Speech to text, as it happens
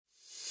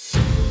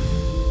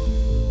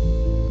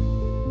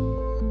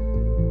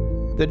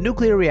The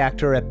nuclear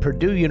reactor at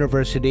Purdue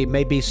University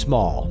may be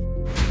small,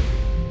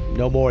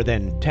 no more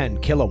than 10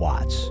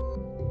 kilowatts.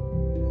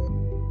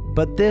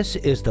 But this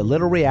is the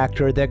little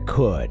reactor that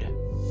could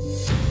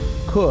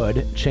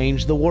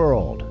change the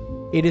world.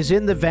 It is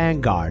in the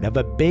vanguard of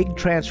a big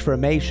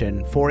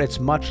transformation for its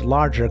much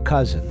larger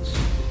cousins.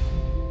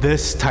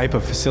 This type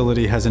of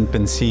facility hasn't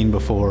been seen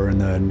before in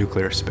the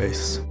nuclear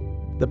space.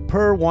 The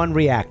PUR-1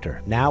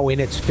 reactor, now in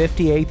its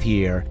 58th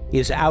year,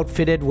 is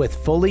outfitted with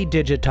fully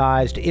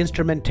digitized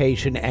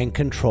instrumentation and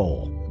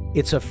control.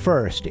 It's a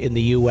first in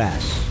the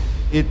U.S.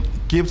 It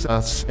gives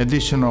us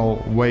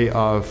additional way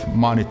of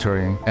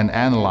monitoring and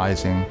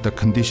analyzing the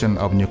condition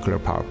of nuclear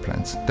power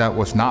plants. That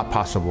was not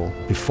possible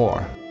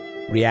before.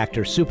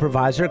 Reactor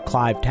supervisor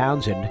Clive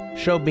Townsend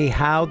showed me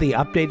how the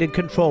updated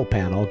control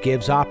panel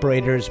gives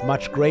operators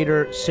much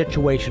greater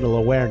situational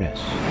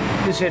awareness.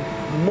 Is it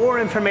more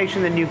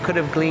information than you could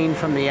have gleaned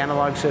from the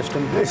analog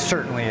system? It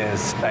certainly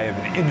is. I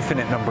have an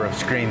infinite number of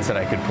screens that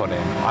I could put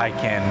in. I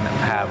can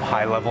have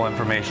high-level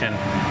information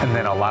and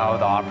then allow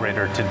the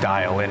operator to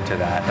dial into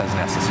that as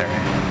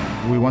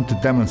necessary. We want to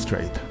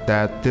demonstrate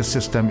that this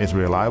system is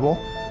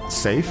reliable,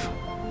 safe,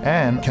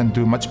 and can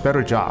do much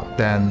better job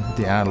than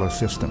the analog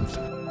systems.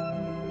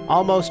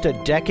 Almost a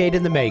decade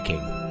in the making,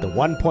 the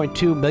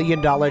 $1.2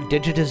 million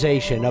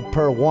digitization of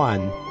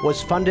PUR-1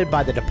 was funded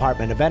by the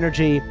Department of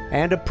Energy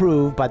and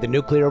approved by the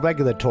Nuclear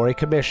Regulatory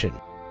Commission.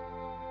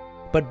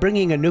 But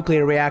bringing a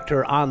nuclear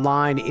reactor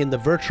online in the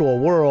virtual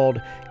world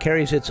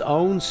carries its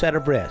own set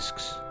of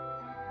risks.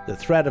 The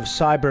threat of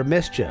cyber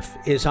mischief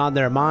is on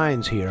their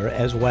minds here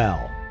as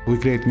well. We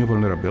create new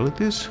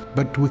vulnerabilities,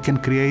 but we can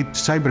create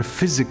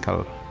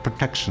cyber-physical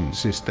protection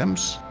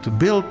systems to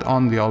build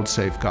on the old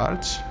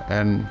safeguards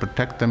and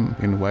protect them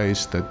in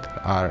ways that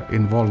are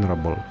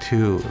invulnerable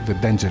to the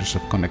dangers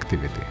of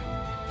connectivity.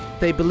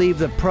 They believe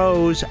the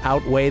pros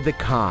outweigh the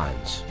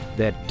cons,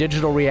 that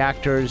digital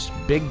reactors,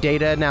 big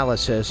data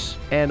analysis,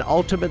 and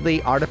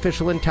ultimately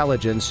artificial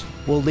intelligence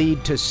will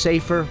lead to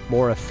safer,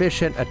 more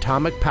efficient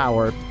atomic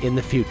power in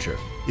the future.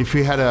 If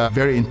we had a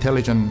very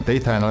intelligent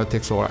data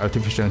analytics or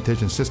artificial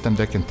intelligence system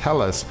that can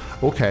tell us,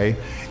 okay,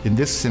 in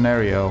this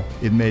scenario,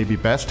 it may be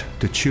best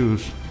to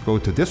go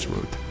to this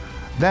route,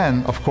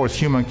 then of course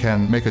human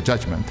can make a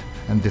judgment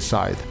and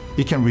decide.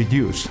 It can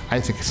reduce,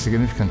 I think,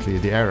 significantly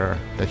the error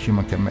that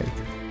human can make.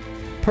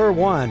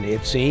 PUR-1,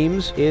 it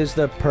seems, is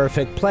the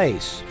perfect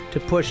place to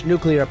push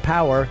nuclear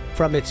power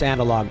from its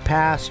analog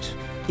past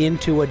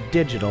into a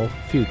digital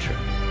future.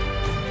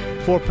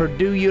 For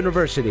Purdue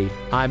University,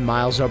 I'm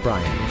Miles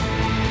O'Brien.